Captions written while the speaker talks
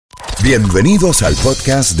Bienvenidos al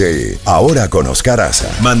podcast de Ahora con Oscar Aza.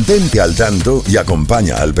 Mantente al tanto y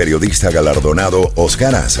acompaña al periodista galardonado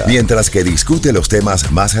Oscar Aza mientras que discute los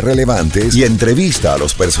temas más relevantes y entrevista a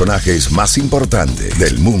los personajes más importantes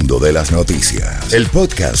del mundo de las noticias. El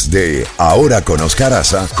podcast de Ahora con Oscar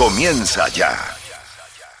Aza comienza ya.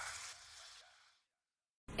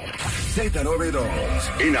 Z92.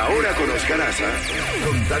 En Ahora con Oscar Aza,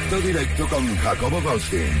 contacto directo con Jacobo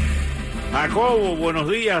Goldstein. Jacobo, buenos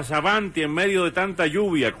días, avante en medio de tanta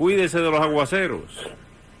lluvia, cuídese de los aguaceros.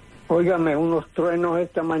 Óigame, unos truenos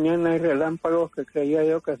esta mañana y relámpagos que creía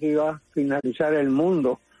yo que se iba a finalizar el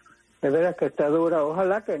mundo. De veras que está dura,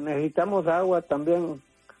 ojalá que necesitamos agua también,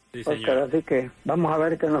 sí, Oscar, así que vamos a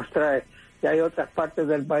ver qué nos trae. Ya hay otras partes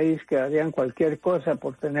del país que harían cualquier cosa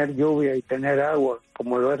por tener lluvia y tener agua,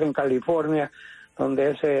 como lo es en California,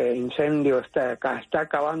 donde ese incendio está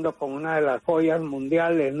acabando con una de las joyas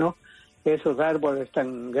mundiales, ¿no? Esos árboles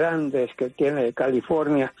tan grandes que tiene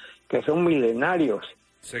California, que son milenarios.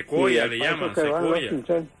 Secuoya le llaman, secuoya.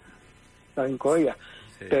 Secuoya.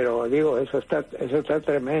 Sí. Pero digo, eso está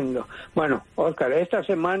tremendo. Bueno, Oscar, esta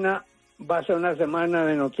semana va a ser una semana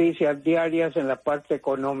de noticias diarias en la parte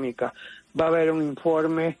económica. Va a haber un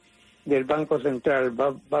informe del Banco Central,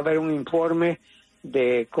 va a haber un informe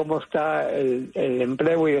de cómo está el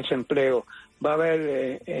empleo y desempleo. Va a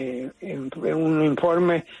haber un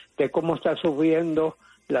informe de cómo está subiendo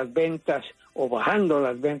las ventas o bajando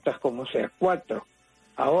las ventas, como sea, 4.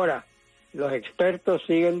 Ahora, los expertos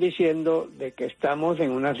siguen diciendo de que estamos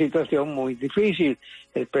en una situación muy difícil.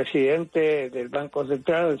 El presidente del Banco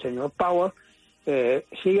Central, el señor Powell,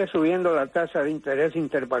 sigue subiendo la tasa de interés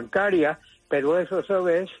interbancaria, pero eso a su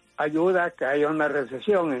vez ayuda a que haya una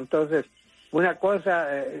recesión. Entonces, una cosa,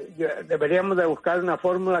 deberíamos de buscar una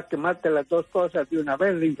fórmula que mate las dos cosas de una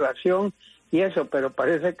vez, la inflación y eso, pero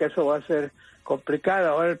parece que eso va a ser complicado.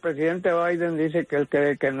 Ahora el presidente Biden dice que él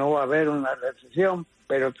cree que no va a haber una recesión,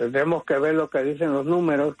 pero tendremos que ver lo que dicen los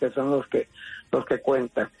números, que son los que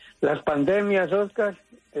cuentan. Las pandemias, Oscar,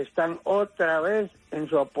 están otra vez en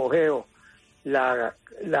su apogeo. La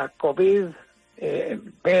COVID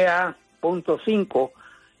BA.5,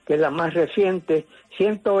 que es la más reciente,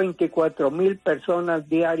 124,000 personas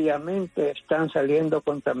diariamente están saliendo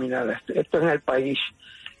contaminadas. Esto en el país.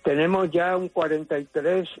 Tenemos ya un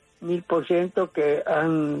 43,000% que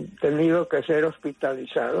han tenido que ser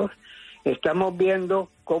hospitalizados. Estamos viendo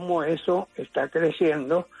cómo eso está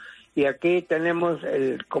creciendo y aquí tenemos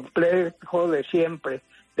el complejo de siempre.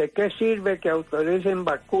 ¿De qué sirve que autoricen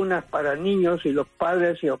vacunas para niños si los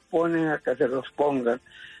padres se oponen a que se los pongan?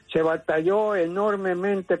 Se batalló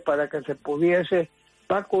enormemente para que se pudiese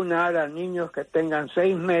vacunar a niños que tengan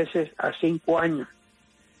 6 meses a 5 años.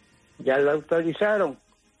 Ya lo autorizaron.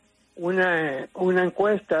 Una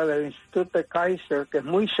encuesta del Instituto de Kaiser, que es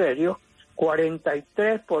muy serio,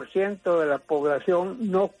 43% de la población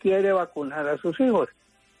no quiere vacunar a sus hijos,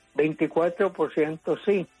 24%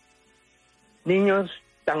 sí. Niños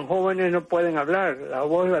tan jóvenes no pueden hablar, la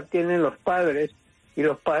voz la tienen los padres, y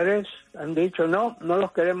los padres han dicho no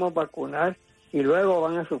los queremos vacunar y luego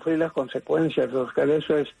van a sufrir las consecuencias, Oscar.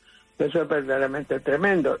 Eso es verdaderamente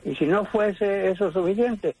tremendo. Y si no fuese eso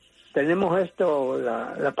suficiente, tenemos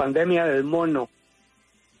la pandemia del mono.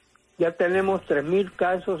 Ya tenemos 3,000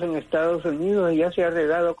 casos en Estados Unidos y ya se ha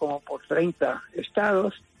regado como por 30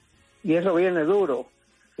 estados y eso viene duro.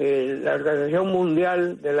 La Organización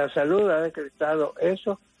Mundial de la Salud ha decretado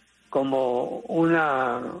eso como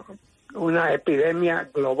una epidemia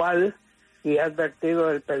global y ha advertido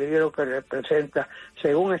del peligro que representa.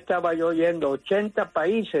 Según estaba yo oyendo, 80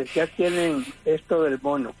 países ya tienen esto del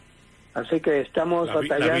mono. Así que estamos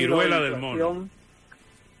batallando. La viruela del mono.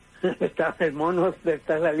 El mono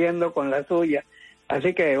está saliendo con la suya.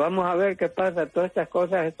 Así que vamos a ver qué pasa. Todas estas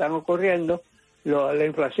cosas están ocurriendo. La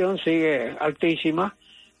inflación sigue altísima.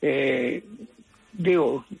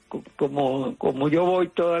 Como yo voy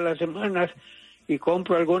todas las semanas y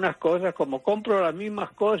compro algunas cosas, como compro las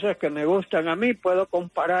mismas cosas que me gustan a mí, puedo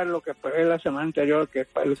comparar lo que pagué la semana anterior que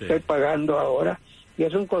estoy pagando ahora, y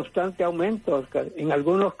es un constante aumento, en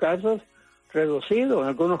algunos casos reducido, en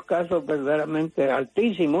algunos casos verdaderamente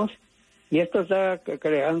altísimos, y esto está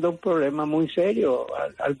creando un problema muy serio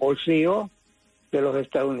al bolsillo de los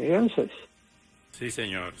estadounidenses. Sí,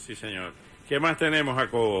 señor, sí, señor. ¿Qué más tenemos,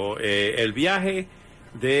 Jacobo? El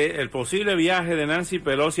posible viaje de Nancy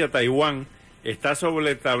Pelosi a Taiwán está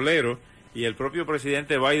sobre el tablero y el propio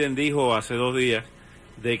presidente Biden dijo hace 2 días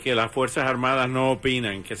de que las Fuerzas Armadas no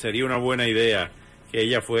opinan que sería una buena idea que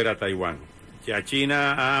ella fuera a Taiwán. Ya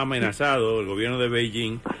China ha amenazado, el gobierno de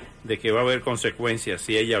Beijing, de que va a haber consecuencias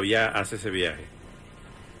si ella hace ese viaje.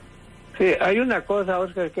 Sí, hay una cosa,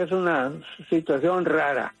 Oscar, que es una situación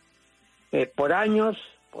rara. Por años,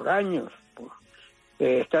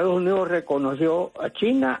 Estados Unidos reconoció a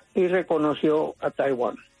China y reconoció a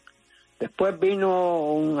Taiwán. Después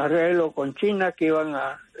vino un arreglo con China que iban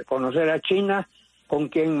a reconocer a China, con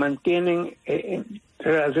quien mantienen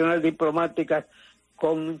relaciones diplomáticas.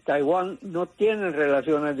 Con Taiwán no tienen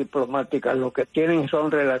relaciones diplomáticas, lo que tienen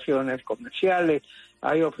son relaciones comerciales.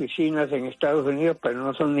 Hay oficinas en Estados Unidos, pero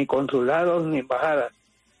no son ni consulados ni embajadas.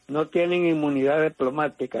 No tienen inmunidad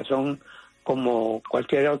diplomática, son como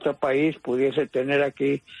cualquier otro país pudiese tener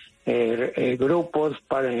aquí grupos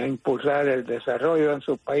para impulsar el desarrollo en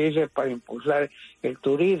sus países, para impulsar el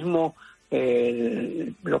turismo,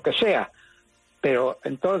 lo que sea. Pero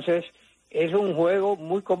entonces es un juego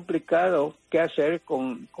muy complicado que hacer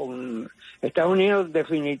con Estados Unidos.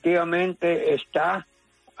 Definitivamente está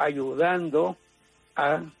ayudando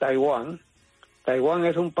a Taiwán. Taiwán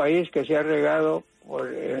es un país que se ha regado por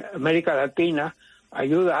América Latina,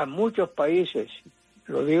 ayuda a muchos países.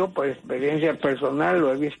 Lo digo por experiencia personal,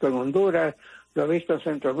 lo he visto en Honduras, lo he visto en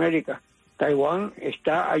Centroamérica. Taiwán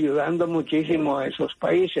está ayudando muchísimo a esos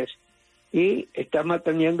países y está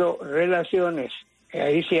manteniendo relaciones.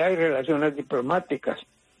 Ahí sí hay relaciones diplomáticas.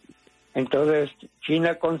 Entonces,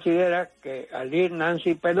 China considera que al ir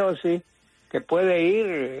Nancy Pelosi, que puede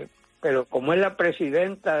ir, pero como es la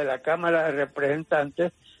presidenta de la Cámara de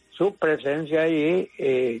Representantes, su presencia allí,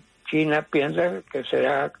 China piensa que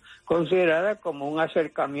será considerada como un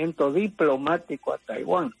acercamiento diplomático a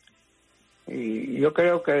Taiwán. Y yo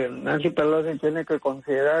creo que Nancy Pelosi tiene que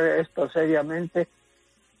considerar esto seriamente.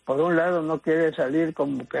 Por un lado no quiere salir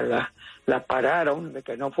como que la pararon de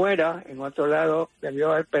que no fuera, en otro lado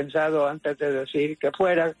debió haber pensado antes de decir que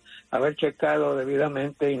fuera, haber checado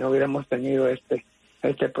debidamente y no hubiéramos tenido este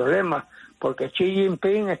problema, porque Xi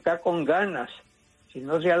Jinping está con ganas. Si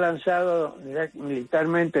no se ha lanzado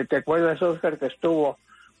militarmente, ¿te acuerdas, Oscar, que estuvo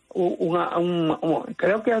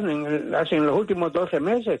creo que en los últimos 12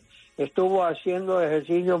 meses estuvo haciendo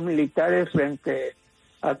ejercicios militares frente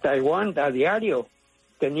a Taiwán a diario?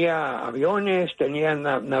 Tenía aviones, tenía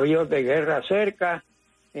navíos de guerra cerca,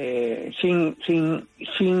 sin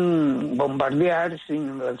bombardear,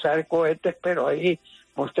 sin lanzar cohetes, pero ahí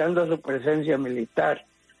mostrando su presencia militar.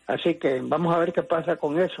 Así que vamos a ver qué pasa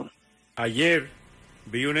con eso. Ayer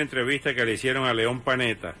vi una entrevista que le hicieron a León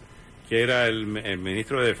Panetta, que era el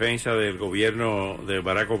ministro de Defensa del gobierno de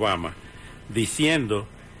Barack Obama, diciendo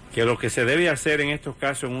que lo que se debe hacer en estos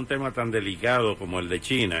casos, en un tema tan delicado como el de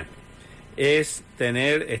China, es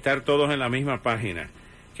estar todos en la misma página,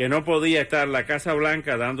 que no podía estar la Casa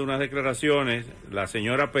Blanca dando unas declaraciones, la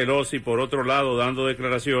señora Pelosi por otro lado dando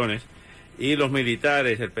declaraciones, y los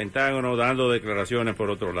militares, el Pentágono, dando declaraciones por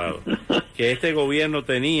otro lado. Que este gobierno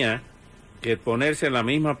tenía que ponerse en la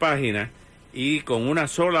misma página y con una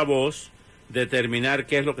sola voz determinar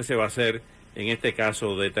qué es lo que se va a hacer en este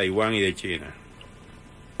caso de Taiwán y de China.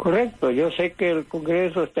 Correcto, yo sé que el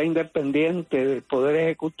Congreso está independiente del Poder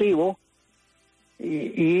Ejecutivo,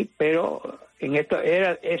 pero en esto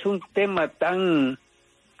es un tema tan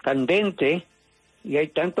candente y hay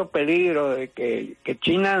tanto peligro de que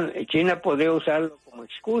China podría usarlo como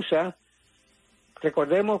excusa.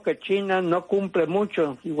 Recordemos que China no cumple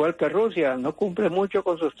mucho, igual que Rusia, no cumple mucho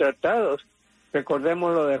con sus tratados.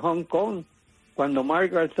 Recordemos lo de Hong Kong, cuando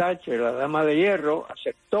Margaret Thatcher, la dama de hierro,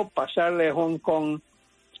 aceptó pasarle Hong Kong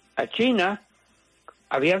a China.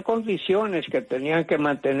 Habían condiciones que tenían que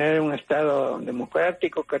mantener un estado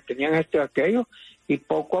democrático, que tenían esto y aquello, y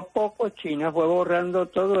poco a poco China fue borrando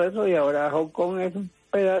todo eso y ahora Hong Kong es un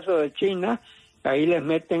pedazo de China. Ahí les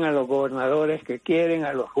meten a los gobernadores que quieren,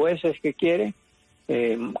 a los jueces que quieren,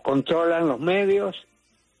 controlan los medios.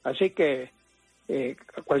 Así que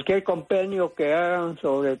cualquier convenio que hagan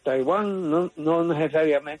sobre Taiwán no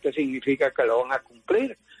necesariamente significa que lo van a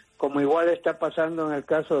cumplir, como igual está pasando en el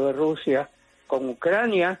caso de Rusia con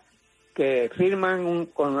Ucrania, que firman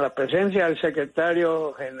con la presencia del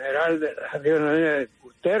secretario general de la Naciones Unidas,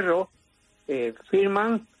 Guterres,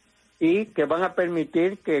 firman y que van a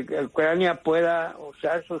permitir que Ucrania pueda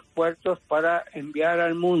usar sus puertos para enviar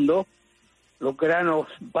al mundo los granos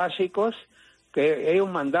básicos que ellos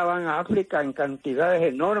mandaban a África en cantidades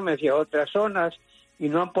enormes y a otras zonas, y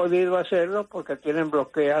no han podido hacerlo porque tienen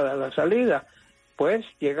bloqueada la salida. Pues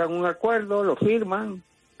llegan a un acuerdo, lo firman,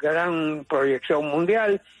 gran proyección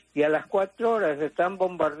mundial, y a las 4 horas están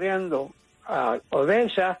bombardeando a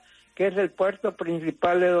Odessa, que es el puerto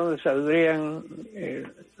principal de donde saldrían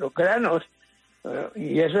los granos,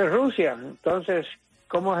 y eso es Rusia. Entonces,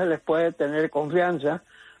 ¿cómo se les puede tener confianza?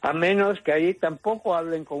 A menos que allí tampoco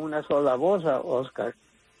hablen con una sola voz, Oscar,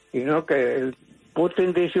 sino que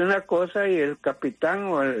Putin dice una cosa y el capitán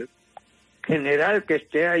o el general que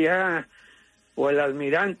esté allá, o el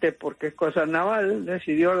almirante, porque es cosa naval,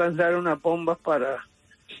 decidió lanzar unas bombas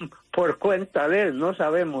por cuenta de él, no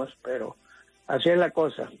sabemos, pero así es la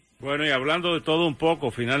cosa. Bueno, y hablando de todo un poco,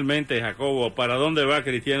 finalmente, Jacobo, ¿para dónde va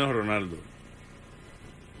Cristiano Ronaldo?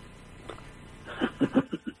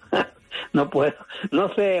 No puedo,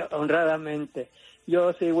 no sé, honradamente.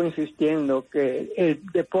 Yo sigo insistiendo que el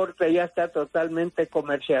deporte ya está totalmente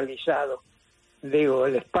comercializado.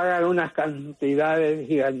 Les pagan unas cantidades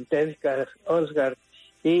gigantescas, Oscar,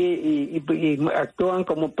 y actúan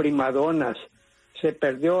como primadonas. Se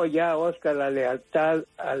perdió ya, Oscar, la lealtad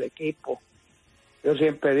al equipo. Yo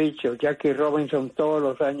siempre he dicho, Jackie Robinson todos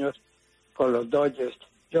los años con los Dodgers,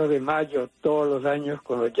 Joe DiMaggio todos los años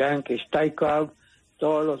con los Yankees, Ty Cobb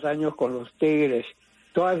todos los años con los Tigres,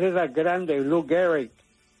 todas esas grandes, Lou Gehrig,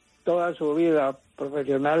 toda su vida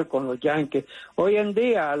profesional con los Yankees. Hoy en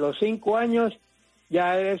día, a los 5 años,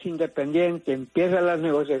 ya eres independiente, empiezan las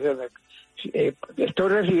negociaciones. Estoy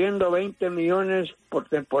recibiendo 20 millones por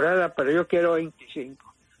temporada, pero yo quiero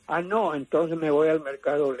 25. Ah, no, entonces me voy al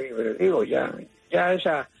mercado libre. Ya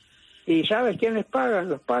esa... ¿Y sabes quiénes pagan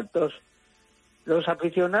los pactos? Los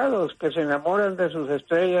aficionados que se enamoran de sus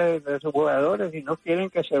estrellas, de sus jugadores y no quieren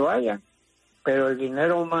que se vayan. Pero el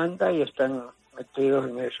dinero manda y están metidos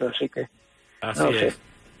en eso, así que... Así no es. sé,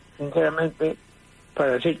 sinceramente...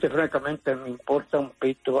 Para decirte francamente, me importa un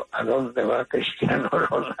pito a dónde va Cristiano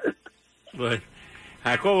Ronaldo. Bueno,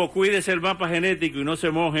 Jacobo, cuídese el mapa genético y no se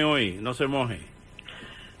moje hoy, no se moje.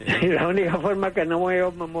 La única forma que no voy a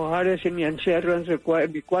mojar es si me encierro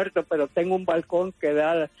en mi cuarto, pero tengo un balcón que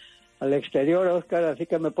da al exterior, Oscar, así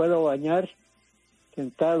que me puedo bañar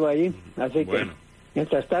sentado ahí. Así bueno. Que,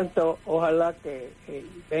 mientras tanto, ojalá que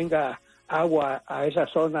venga agua a esa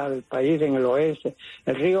zona del país en el oeste.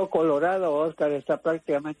 El río Colorado, Oscar, está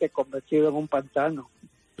prácticamente convertido en un pantano.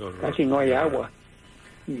 Casi no hay agua.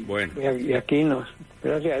 Bueno. Y aquí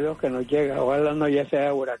gracias a Dios que nos llega. Ojalá no ya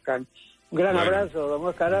sea huracán. Un gran abrazo, don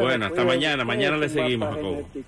Oscar. Bueno, hasta mañana. Mañana le seguimos, Jacobo.